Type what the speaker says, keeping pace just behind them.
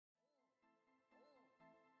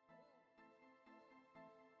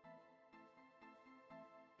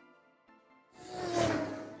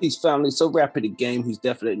His family so rapid in the game, he's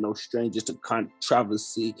definitely no stranger to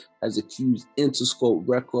controversy, has accused Interscope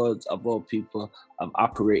Records, of all people, of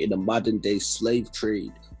operating a modern-day slave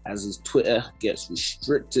trade as his Twitter gets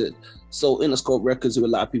restricted. So Interscope Records, who a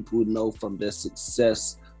lot of people would know from their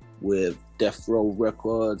success with Death Row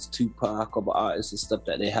Records, Tupac, other artists and stuff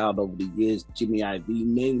that they held over the years, Jimmy IV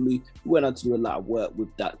mainly, he went on to do a lot of work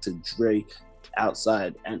with Dr. Dre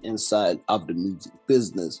outside and inside of the music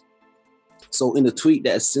business. So in a tweet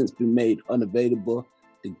that has since been made unavailable,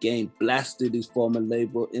 the game blasted his former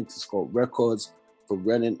label, Interscope Records, for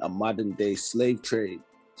running a modern-day slave trade.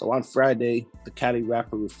 So on Friday, the Cali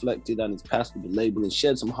rapper reflected on his past with the label and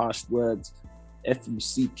shared some harsh words.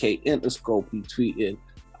 FUCK Interscope, he tweeted,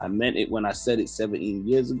 "I meant it when I said it 17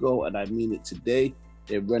 years ago, and I mean it today.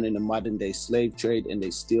 They're running a modern-day slave trade, and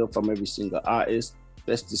they steal from every single artist.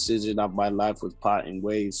 Best decision of my life was parting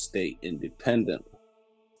ways, stay independent."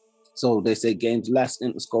 So they say Game's last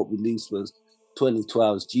Interscope release was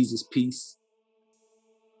 2012's Jesus Peace.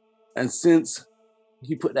 And since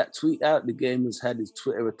he put that tweet out, the Game has had his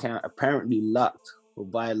Twitter account apparently locked for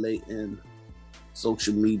violating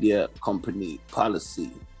social media company policy.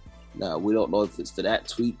 Now, we don't know if it's for that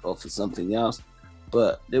tweet or for something else,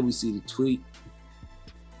 but then we see the tweet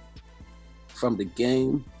from the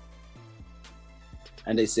Game.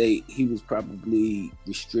 And they say he was probably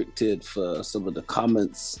restricted for some of the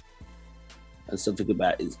comments and something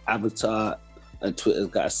about his avatar, and Twitter's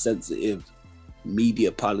got a sensitive media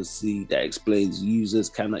policy that explains users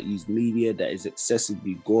cannot use media that is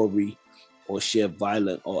excessively gory or share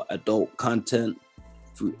violent or adult content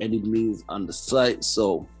through any means on the site.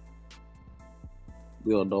 So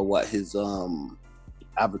we don't know what his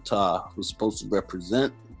avatar was supposed to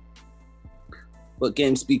represent. But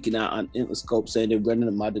Game speaking out on Interscope saying they're running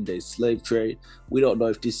a modern day slave trade. We don't know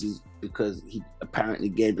if this is because he apparently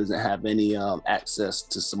Game doesn't have any access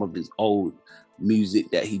to some of his old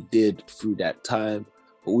music that he did through that time.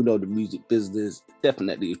 But we know the music business,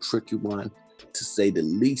 definitely a tricky one to say the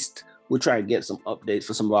least. We'll try and get some updates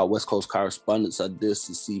for some of our West Coast correspondents on this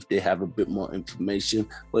to see if they have a bit more information.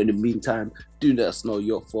 But in the meantime, do let us know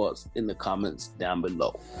your thoughts in the comments down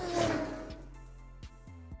below.